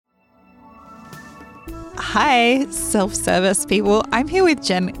Hi, self-service people. I'm here with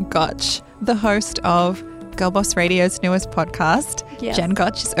Jen Gotch, the host of Girl Boss Radio's newest podcast. Yes. Jen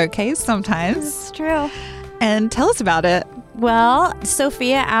Gotch is okay sometimes. It's true. And tell us about it. Well,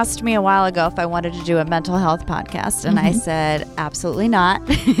 Sophia asked me a while ago if I wanted to do a mental health podcast, and I said, absolutely not.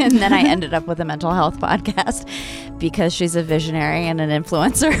 And then I ended up with a mental health podcast because she's a visionary and an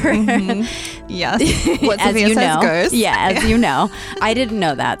influencer. Yes. What As Sophia you says know. goes. Yeah, as you know. I didn't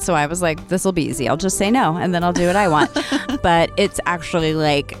know that, so I was like, this will be easy. I'll just say no, and then I'll do what I want. But it's actually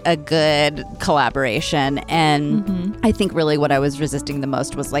like a good collaboration. And I think really what I was resisting the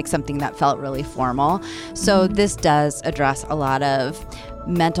most was like something that felt really formal. So this does address a lot of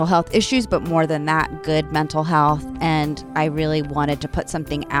mental health issues, but more than that, good mental health. And I really wanted to put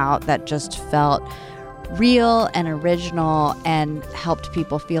something out that just felt real and original and helped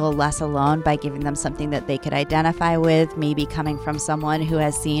people feel less alone by giving them something that they could identify with, maybe coming from someone who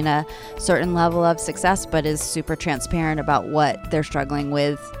has seen a certain level of success but is super transparent about what they're struggling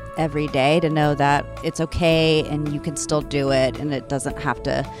with every day, to know that it's okay and you can still do it and it doesn't have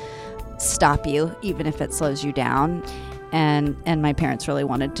to stop you even if it slows you down. And my parents really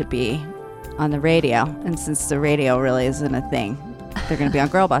wanted to be on the radio, and since the radio really isn't a thing, they're going to be on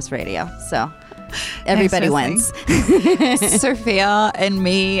Girl Boss Radio. So everybody wins. Sophia and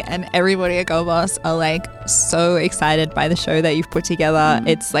me and everybody at Girl Boss are like so excited by the show that you've put together.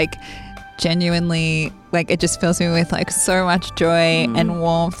 It's like genuinely, like, it just fills me with like so much joy and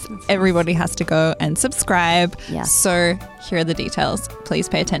warmth. Everybody has to go and subscribe. Yes. So here are the details. Please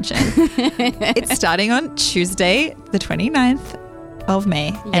pay attention. It's starting on Tuesday, the 29th of May.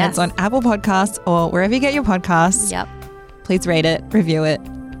 And it's on Apple Podcasts or wherever you get your podcasts. Yep. Please rate it, review it,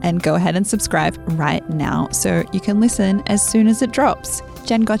 and go ahead and subscribe right now so you can listen as soon as it drops.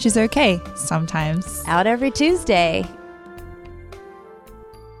 Jen Gotch is okay sometimes. Out every Tuesday.